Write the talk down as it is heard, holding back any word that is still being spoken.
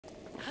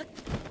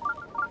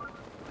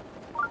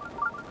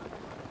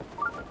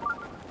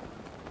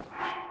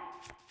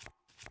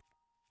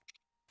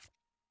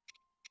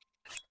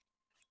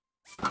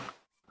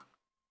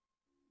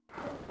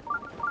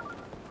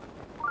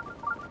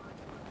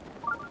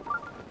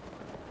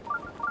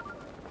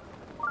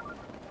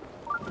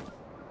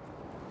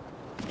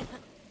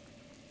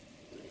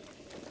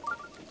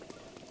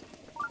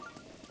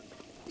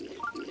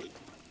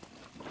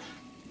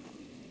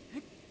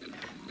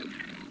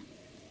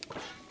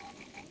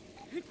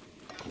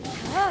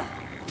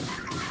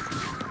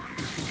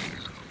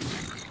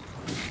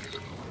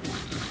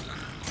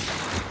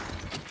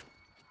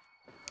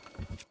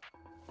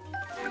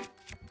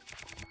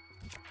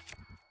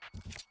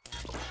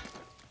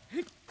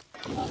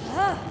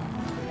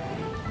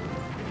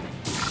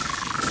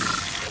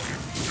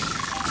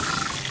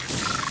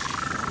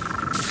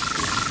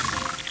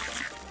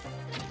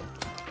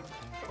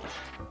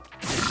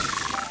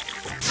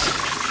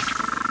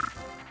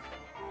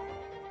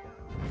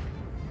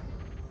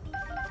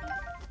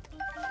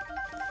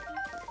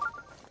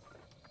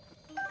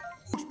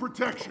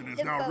protection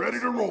is now ready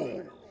to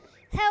roll.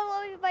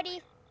 Hello,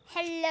 everybody.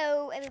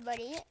 Hello,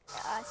 everybody.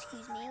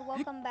 Excuse me.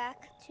 Welcome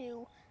back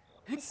to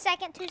the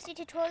second Tuesday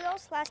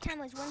tutorials. Last time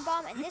was wind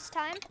bomb, and this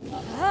time it's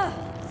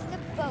the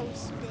bow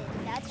spin.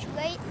 That's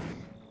right.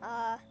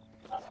 A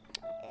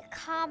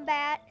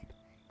combat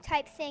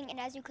type thing, and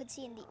as you could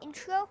see in the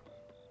intro,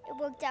 it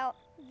worked out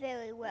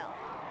very well.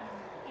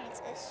 And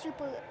it's a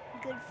super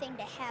good thing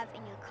to have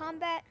in your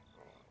combat.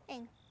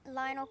 And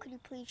Lionel, could you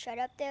please shut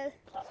up there?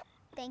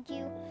 Thank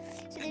you.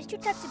 So there's two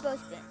types of bow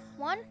spin.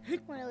 One,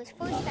 when it was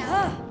first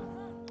found,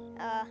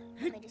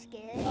 let me just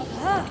get it. You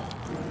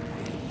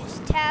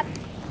just tap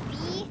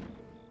B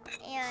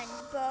and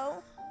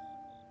bow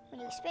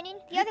when you're spinning.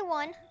 The other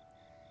one,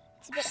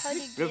 it's a bit harder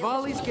to do.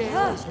 Rivali's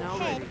gale is now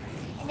Head, ready.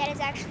 and that is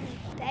actually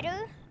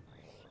better.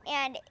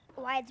 And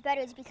why it's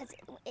better is because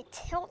it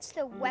tilts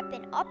the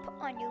weapon up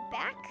on your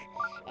back,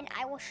 and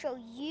I will show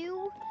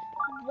you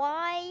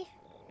why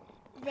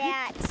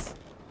that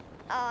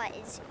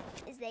is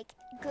like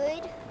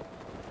good,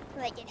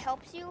 like it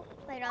helps you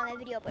later on in the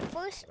video. But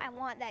first, I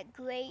want that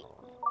great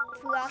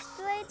frost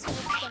blade, so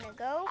we're just gonna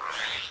go,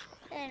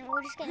 and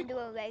we're just gonna do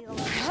a regular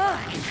one.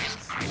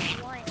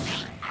 Why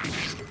not?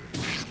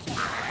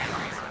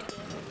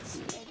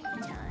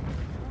 Every time.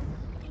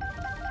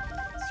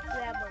 Let's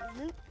grab a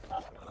loop,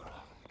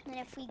 and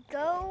if we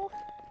go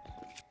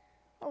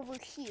over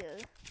here,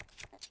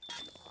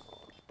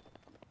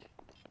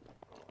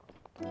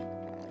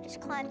 we'll just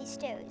climb these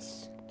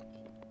stairs.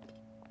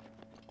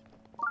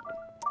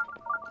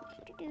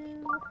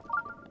 And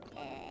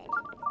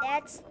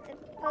that's the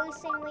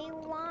person we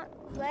want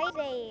right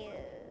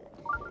there.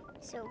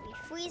 So we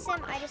freeze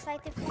him. I just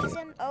like to freeze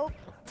him. Oh.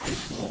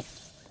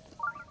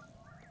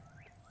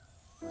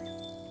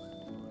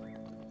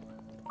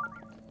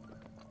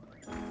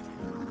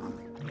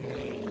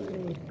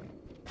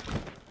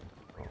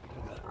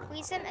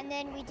 Freeze him, and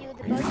then we do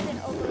the bow spin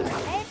over his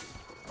head.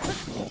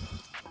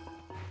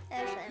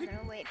 Actually, I'm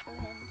gonna wait for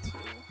him to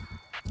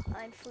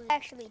unfreeze.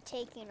 Actually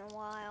taking a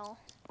while.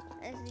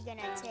 This is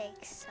gonna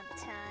take some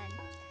time.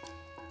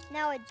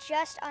 Now it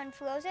just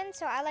unfrozen,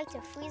 so I like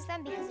to freeze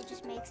them because it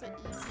just makes it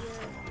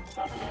easier to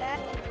come back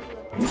and then do a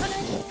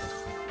bow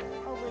spin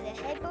over the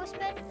head bow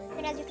spin.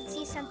 And as you can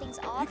see, something's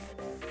off.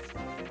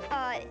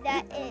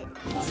 That it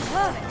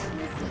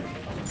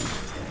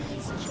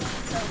basically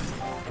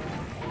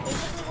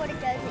what it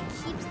does, it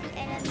keeps the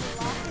enemy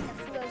locked in the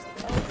frozen.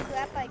 Oh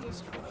crap, I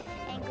just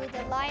angered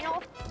the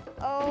Lionel.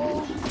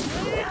 Oh.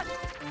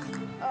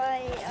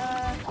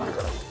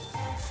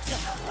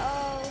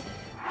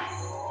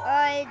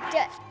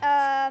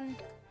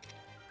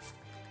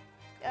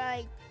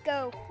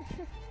 Go.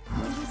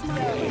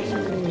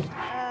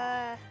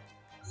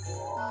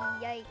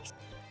 Yikes.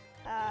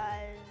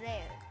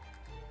 There.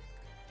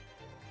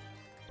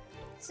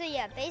 So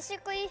yeah,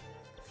 basically,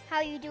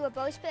 how you do a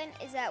bow spin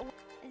is that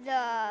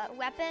the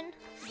weapon,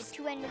 the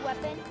two-ended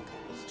weapon,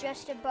 is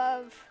just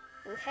above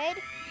your head.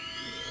 You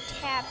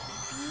tap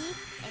B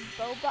and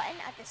bow button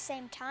at the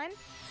same time.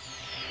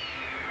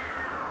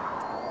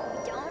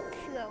 Don't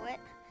throw it,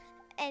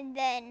 and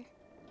then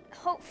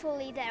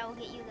hopefully that'll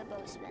get you the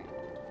bow spin.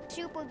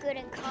 Super good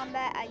in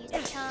combat. I use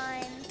the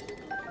time.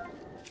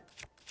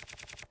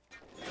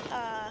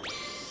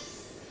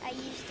 I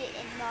used it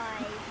in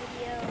my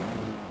video,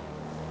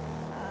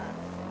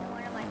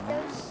 one of my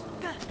posts.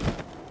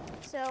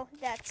 So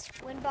that's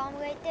wind bomb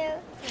right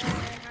there. If you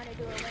want to learn how to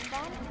do a wind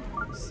bomb,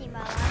 see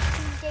my last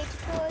Tuesday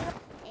tutorial,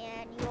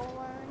 and you'll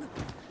learn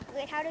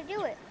right how to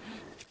do it.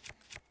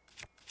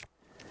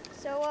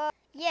 So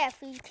yeah,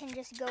 if we can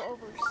just go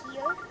over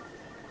here.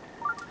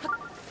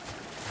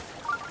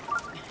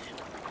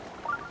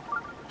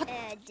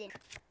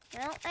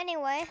 Well,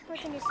 anyway, we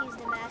can just use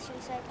the master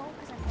cycle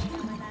because I'm playing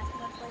on my master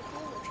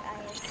playthrough, which I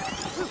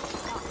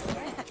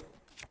have.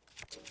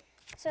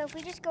 So if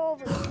we just go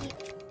over here,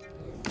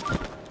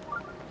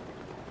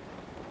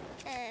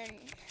 and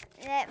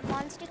that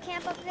monster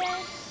camp up there,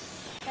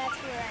 that's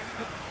where I'm.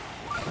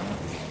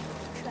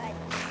 Try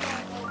this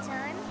one more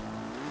time.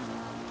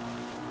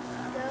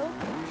 Go,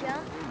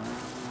 jump,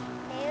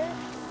 there,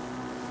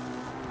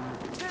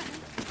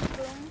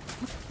 boom.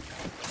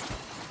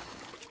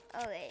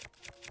 Alright,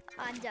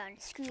 I'm done.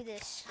 Screw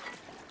this.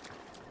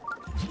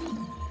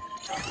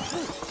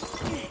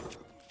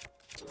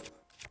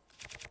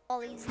 All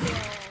these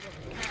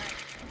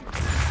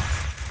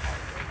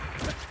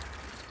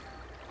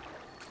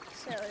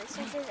So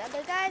since there's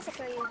other guys,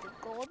 if I use the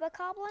Golba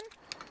Goblin,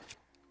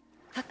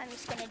 I'm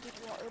just gonna do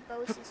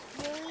Urbos's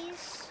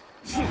Furies.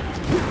 Take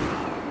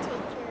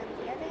care of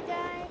the other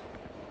guy.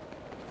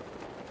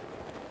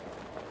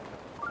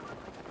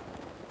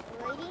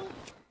 Alrighty.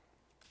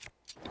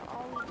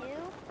 All we do.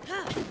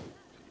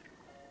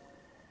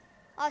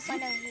 Also,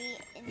 no, we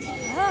insert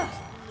the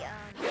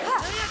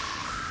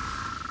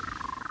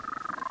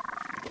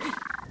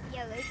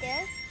yeah, right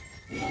there.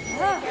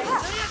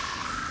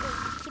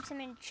 It keeps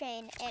him in a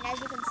chain, and as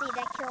you can see,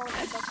 that killed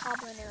the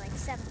goblin in like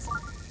 7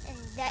 seconds. And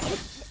that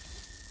is,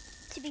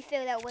 to to be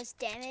fair, that was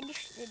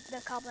damaged. The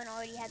Bokoblin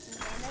already had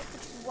some damage,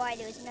 which is why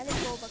there was another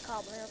gold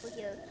Bokoblin over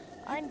here,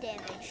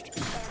 undamaged,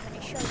 and I'm going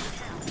to show you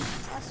how.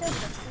 Also,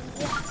 the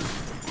freezer,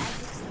 I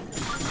just think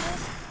it's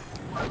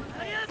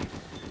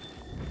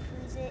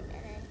freeze it,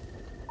 and then,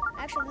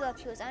 actually look,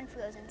 he was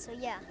unfrozen, so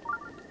yeah.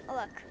 Oh,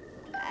 look,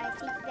 I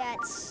think that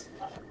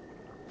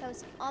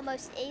was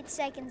almost 8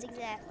 seconds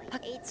exactly.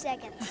 8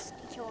 seconds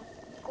to kill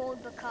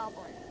gold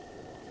Bokoblin.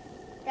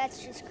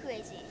 That's just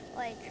crazy.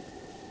 Like,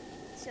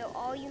 so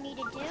all you need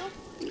to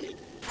do,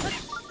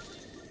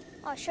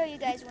 I'll show you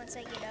guys once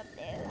I get up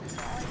there.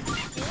 So all you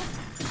need to do, get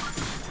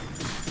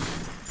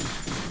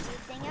your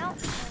thing out,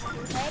 and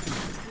your head,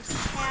 just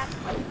tap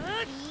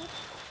B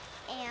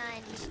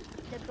and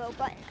the bow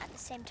button at the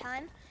same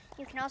time.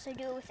 You can also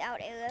do it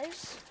without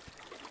arrows.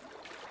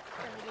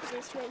 Let me just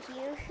this right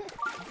here.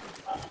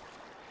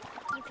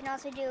 You can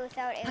also do it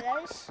without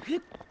arrows,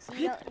 so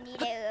you don't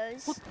need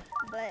arrows,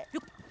 but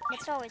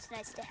it's always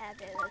nice to have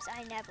arrows.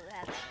 I never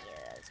have any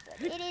arrows,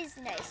 but it is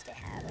nice to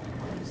have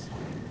arrows.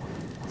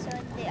 So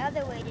the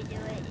other way to do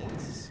it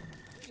is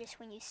just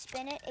when you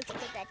spin it, it's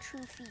got that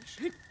true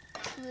freeze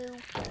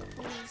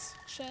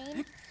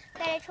chain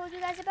that I told you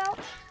guys about.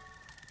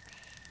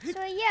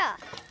 So yeah,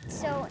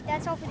 so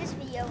that's all for this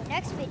video.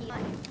 Next video,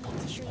 I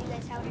need to show you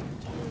guys how to do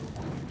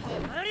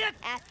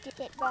active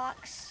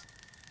hitbox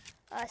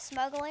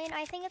smuggling,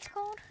 I think it's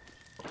called.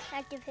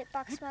 Active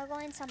hitbox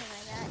smuggling, something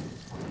like that.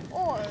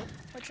 Or,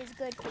 which is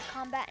good for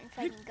combat and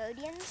fighting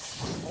Guardians.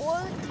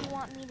 Or do you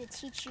want me to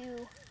teach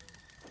you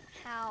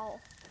how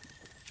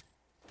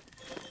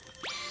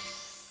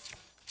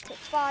to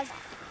pause?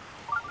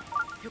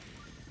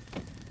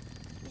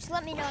 Just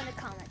let me know in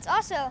the comments.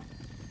 Also,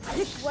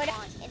 what I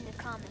want in the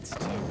comments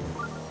too.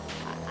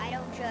 I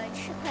don't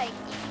judge. Like,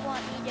 if you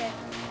want me to,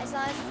 as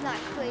long as it's not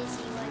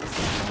crazy,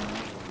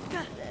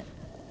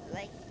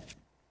 like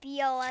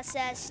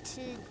BLSS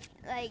to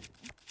like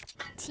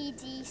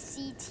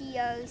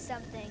TDCTO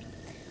something.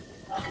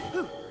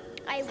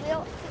 I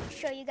will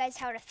show you guys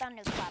how to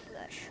thunderclap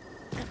rush,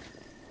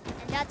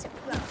 and that's a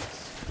pro.